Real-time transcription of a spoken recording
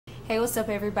Hey, what's up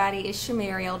everybody? It's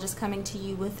Shamariel, just coming to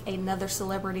you with another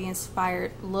celebrity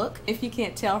inspired look. If you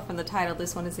can't tell from the title,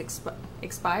 this one is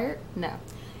expired? No.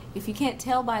 If you can't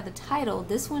tell by the title,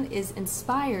 this one is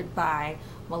inspired by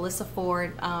Melyssa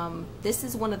Ford. This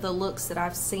is one of the looks that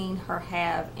I've seen her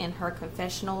have in her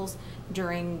confessionals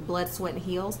during Blood, Sweat, and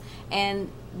Heels.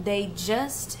 And they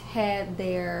just had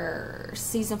their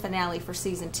season finale for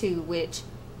season 2, which,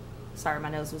 sorry, my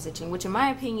nose was itching, which in my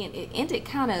opinion, it ended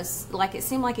kind of like, it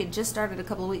seemed like it just started a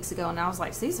couple of weeks ago, and I was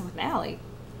like, season finale?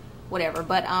 Whatever.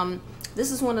 But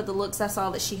this is one of the looks I saw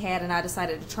that she had, and I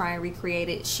decided to try and recreate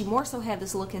it. She more so had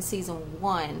this look in season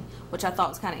 1, which I thought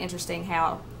was kind of interesting,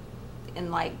 how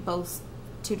in like both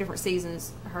 2 different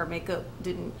seasons her makeup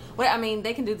didn't, well, I mean,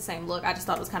 they can do the same look. I just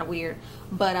thought it was kind of weird.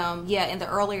 But yeah, in the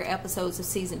earlier episodes of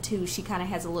season 2, she kind of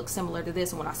has a look similar to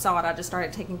this, and when I saw it, I just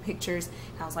started taking pictures,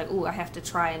 and I was like, ooh, I have to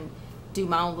try and do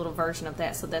my own little version of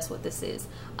that. So that's what this is.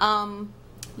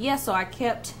 Yeah, so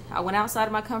I went outside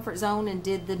of my comfort zone and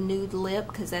did the nude lip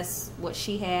because that's what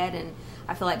she had, and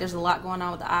I feel like there's a lot going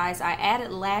on with the eyes. I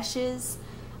added lashes.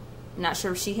 Not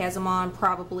sure if she has them on,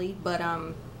 probably, but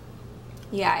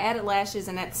yeah, I added lashes,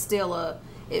 and that's still a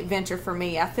adventure for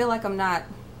me. I feel like I'm not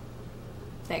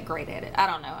that great at it. I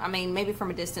don't know. I mean, maybe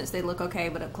from a distance they look okay,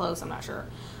 but up close I'm not sure.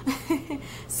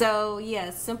 So yeah,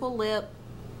 simple lip.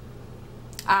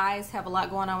 Eyes, have a lot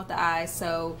going on with the eyes.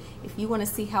 So if you want to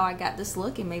see how I got this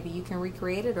look, and maybe you can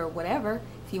recreate it or whatever,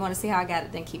 if you want to see how I got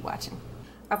it, then keep watching.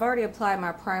 I've already applied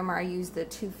my primer. I used the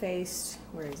Too Faced,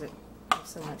 where is it? There's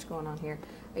so much going on here.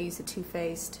 I used the Too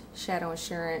Faced Shadow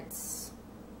Insurance,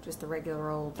 just the regular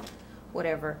old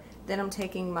whatever. Then I'm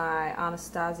taking my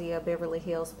Anastasia Beverly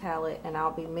Hills palette, and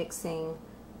I'll be mixing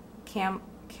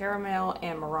caramel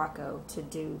and Morocco to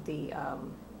do the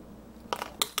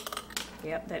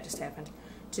yep, that just happened,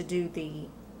 to do the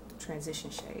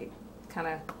transition shade. Kind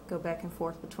of go back and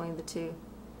forth between the two.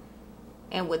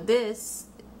 And with this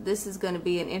is going to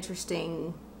be an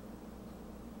interesting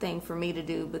thing for me to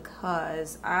do,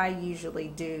 because I usually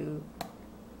do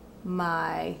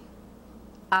my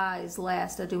eyes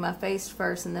last. I do my face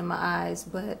first and then my eyes,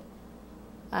 but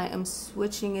I am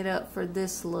switching it up for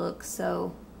this look,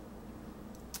 so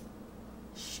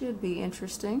should be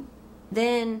interesting.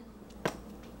 Then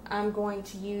I'm going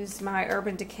to use my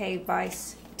Urban Decay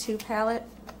Vice 2 palette.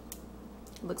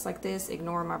 It looks like this,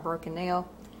 ignore my broken nail.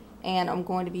 And I'm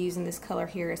going to be using this color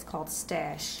here. It's called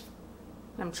Stash.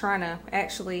 And I'm trying to,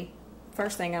 actually,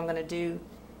 first thing I'm going to do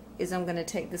is I'm going to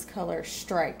take this color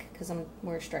Strike, because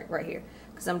where's Strike? Right here.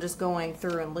 Because I'm just going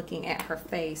through and looking at her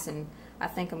face, and I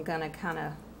think I'm going to kind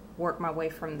of work my way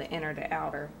from the inner to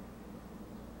outer.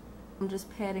 I'm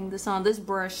just patting this on. This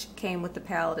brush came with the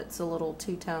palette. It's a little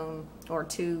two-tone or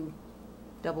two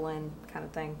double-end kind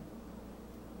of thing.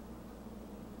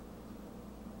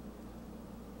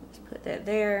 Just put that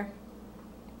there.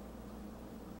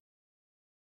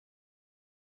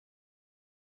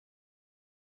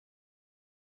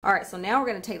 Alright, so now we're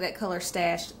going to take that color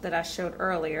Stash that I showed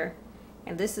earlier,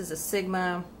 and this is a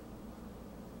Sigma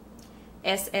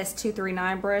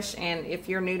SS239 brush. And if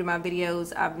you're new to my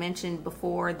videos, I've mentioned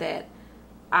before that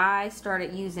I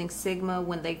started using Sigma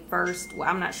when they first, well,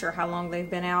 I'm not sure how long they've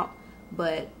been out,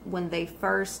 but when they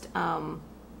first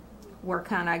were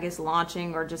kind of, I guess,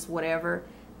 launching or just whatever,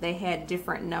 they had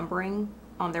different numbering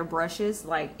on their brushes.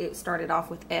 Like, it started off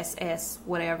with SS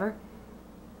whatever,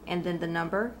 and then the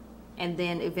number, and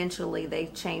then eventually they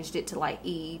changed it to like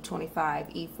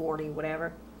E25, E40,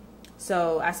 whatever.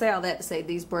 So I say all that to say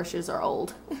these brushes are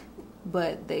old,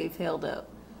 but they've held up.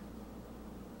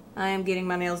 I am getting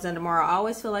my nails done tomorrow. I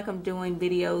always feel like I'm doing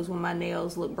videos when my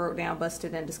nails look broke down,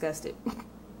 busted, and disgusted.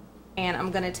 And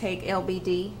I'm going to take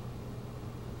LBD,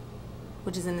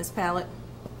 which is in this palette,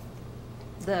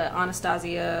 the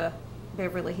Anastasia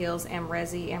Beverly Hills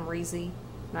Amrezi,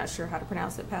 not sure how to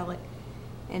pronounce that palette,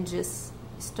 and just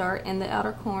start in the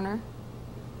outer corner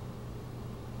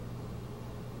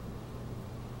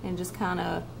and just kind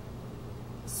of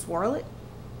swirl it.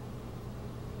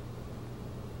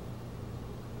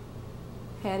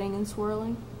 Patting and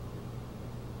swirling.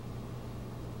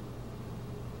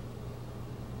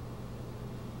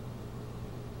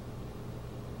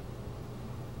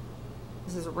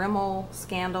 This is Rimmel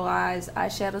Scandal Eyes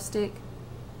eyeshadow stick.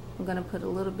 I'm going to put a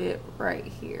little bit right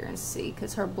here and see,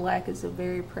 because her black is a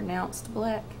very pronounced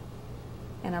black,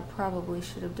 and I probably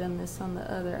should have done this on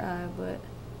the other eye, but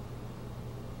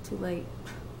too late.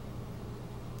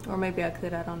 Or maybe I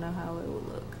could, I don't know how it would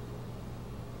look.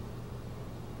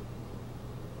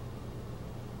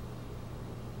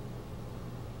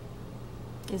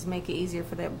 Is make it easier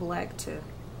for that black to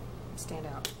stand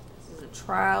out. This is a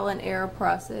trial and error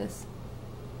process.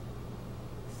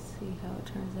 See how it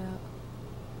turns out.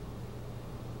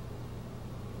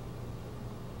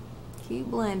 Keep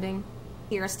blending.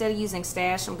 Here, instead of using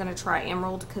Stash, I'm going to try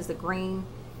Emerald because the green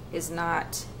is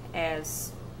not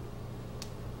as,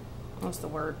 what's the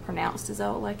word, pronounced as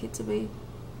I would like it to be.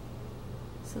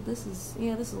 So this is,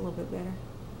 yeah, this is a little bit better.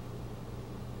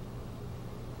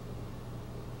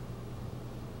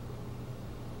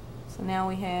 So now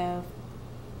we have,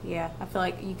 yeah, I feel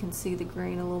like you can see the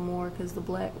green a little more because the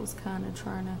black was kind of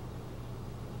trying to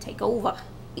take over.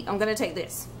 I'm going to take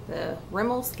this, the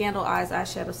Rimmel Scandal Eyes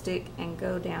eyeshadow stick, and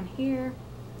go down here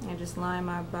and just line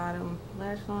my bottom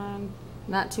lash line.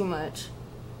 Not too much.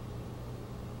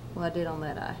 Well, I did on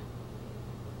that eye.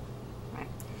 Right.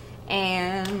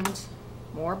 And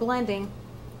more blending.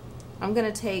 I'm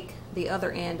going to take the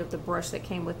other end of the brush that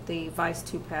came with the Vice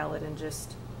 2 palette and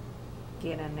just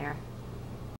get in there.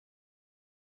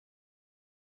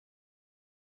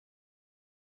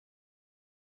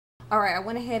 Alright, I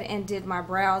went ahead and did my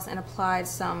brows and applied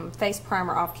some face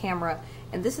primer off camera.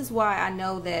 And this is why I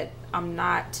know that I'm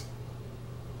not,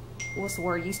 what's the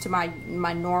word, used to my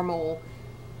normal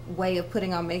way of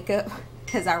putting on makeup.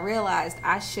 Because I realized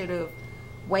I should have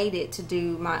waited to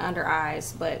do my under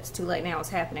eyes, but it's too late now, it's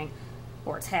happening.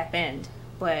 Or it's happened.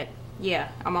 But yeah,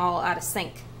 I'm all out of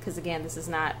sync. Because again, this is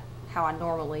not how I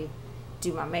normally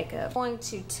do my makeup. I'm going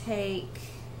to take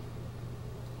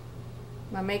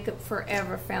my Makeup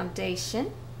Forever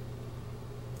foundation.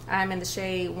 I'm in the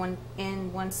shade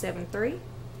N173.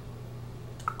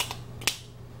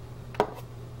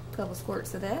 Couple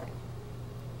squirts of that.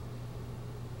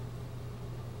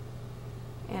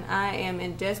 And I am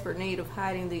in desperate need of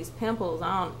hiding these pimples.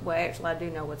 Well, actually I do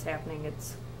know what's happening.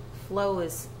 It's Flo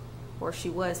is, or she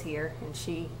was here, and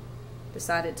she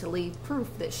decided to leave proof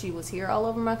that she was here all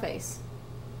over my face.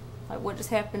 Like, what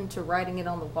just happened to writing it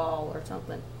on the wall or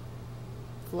something?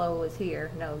 Flo is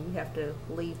here. No, you have to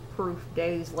leave proof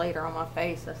days later on my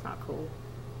face. That's not cool.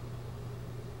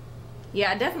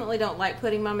 Yeah, I definitely don't like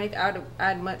putting my makeup.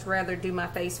 I'd much rather do my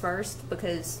face first,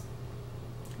 because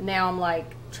now I'm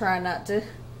like trying not to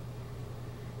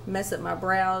mess up my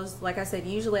brows. Like I said,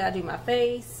 usually I do my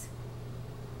face,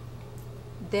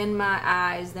 then my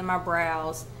eyes, then my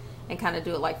brows, and kind of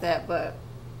do it like that. But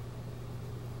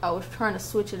I was trying to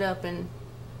switch it up and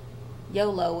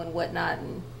YOLO and whatnot,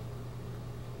 and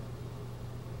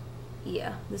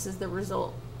yeah, this is the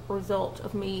result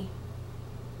of me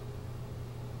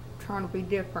trying to be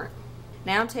different.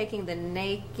 Now I'm taking the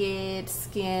Naked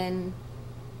Skin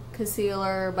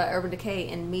Concealer by Urban Decay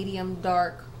in medium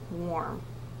dark warm.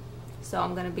 So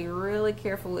I'm going to be really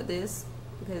careful with this,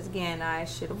 because again, I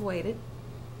should have waited.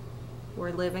 We're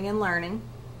living and learning.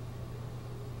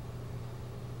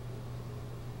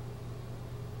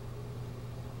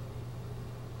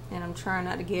 And I'm trying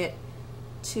not to get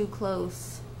too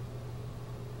close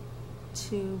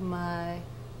to my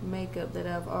makeup that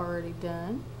I've already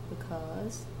done,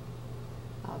 because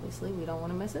obviously we don't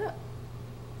want to mess it up.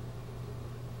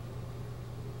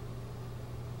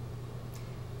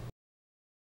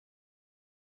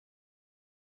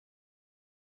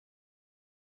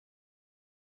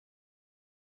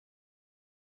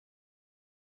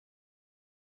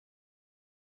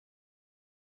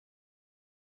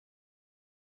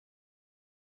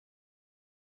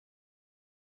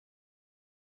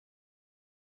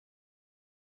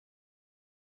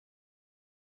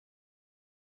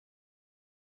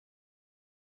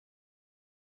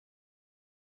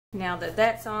 Now that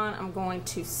that's on, I'm going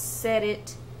to set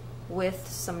it with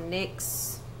some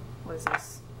NYX, what is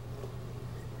this?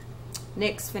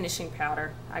 NYX finishing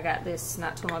powder. I got this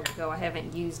not too long ago. I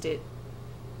haven't used it.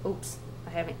 Oops,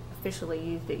 I haven't officially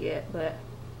used it yet, but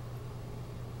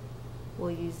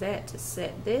we'll use that to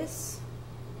set this.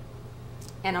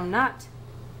 And I'm not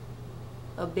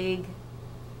a big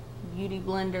beauty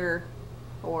blender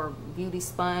or beauty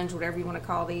sponge, whatever you want to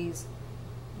call these,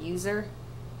 user.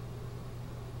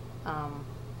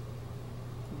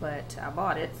 But I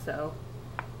bought it, so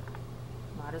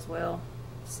might as well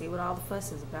see what all the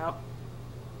fuss is about.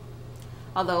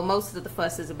 Although most of the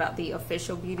fuss is about the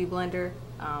official beauty blender,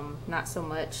 not so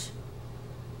much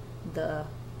the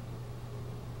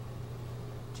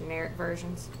generic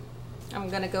versions. I'm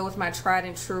gonna go with my tried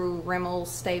and true Rimmel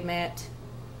Stay Matte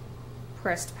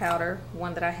pressed powder,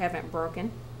 one that I haven't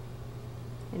broken,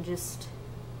 and just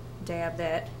dab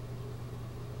that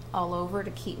all over to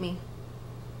keep me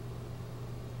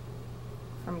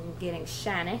from getting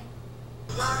shiny.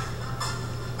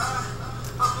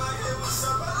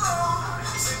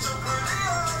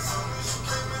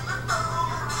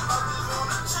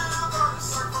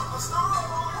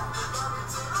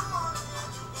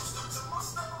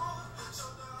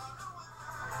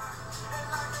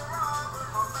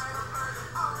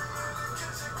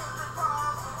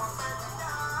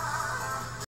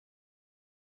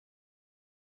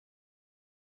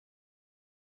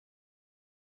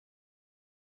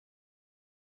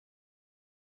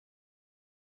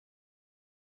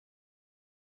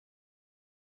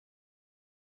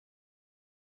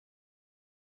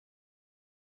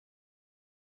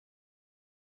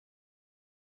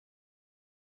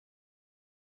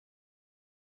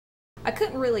 I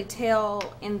couldn't really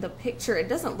tell in the picture. It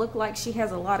doesn't look like she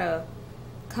has a lot of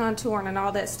contouring and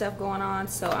all that stuff going on,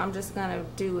 so I'm just gonna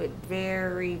do it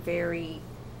very, very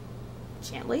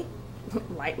gently,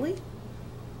 lightly.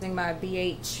 Using my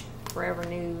BH Forever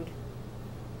Nude.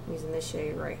 I'm using this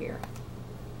shade right here.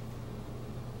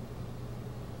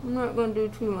 I'm not gonna do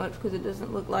too much because it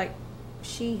doesn't look like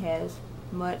she has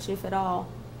much, if at all.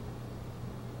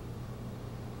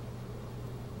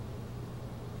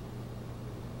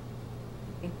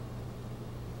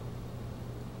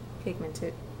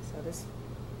 Pigmented, so this,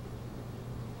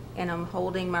 and I'm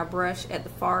holding my brush at the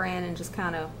far end and just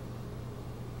kind of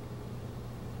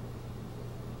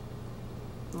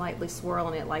lightly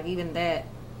swirling it. Like even that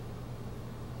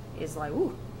is like,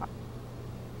 ooh.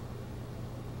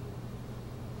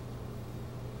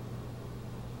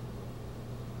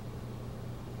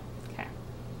 Okay.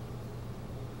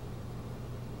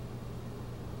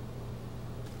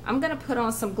 I'm gonna put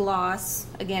on some gloss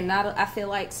again. I feel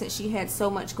like since she had so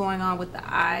much going on with the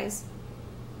eyes,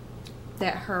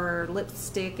 that her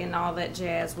lipstick and all that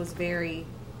jazz was very,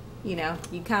 you know,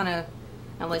 you kind of,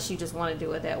 unless you just want to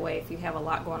do it that way, if you have a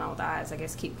lot going on with the eyes, I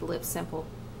guess keep the lips simple.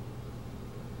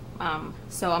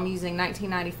 So I'm using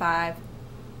 1995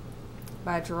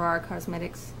 by Gerard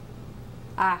Cosmetics.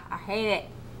 I hate it.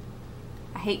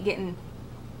 I hate getting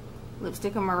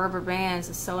lipstick on my rubber bands.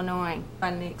 It's so annoying.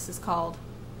 By NYX is called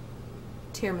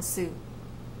Tiramisu.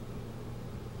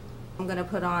 I'm gonna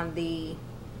put on the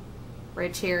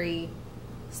Red Cherry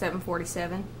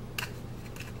 747.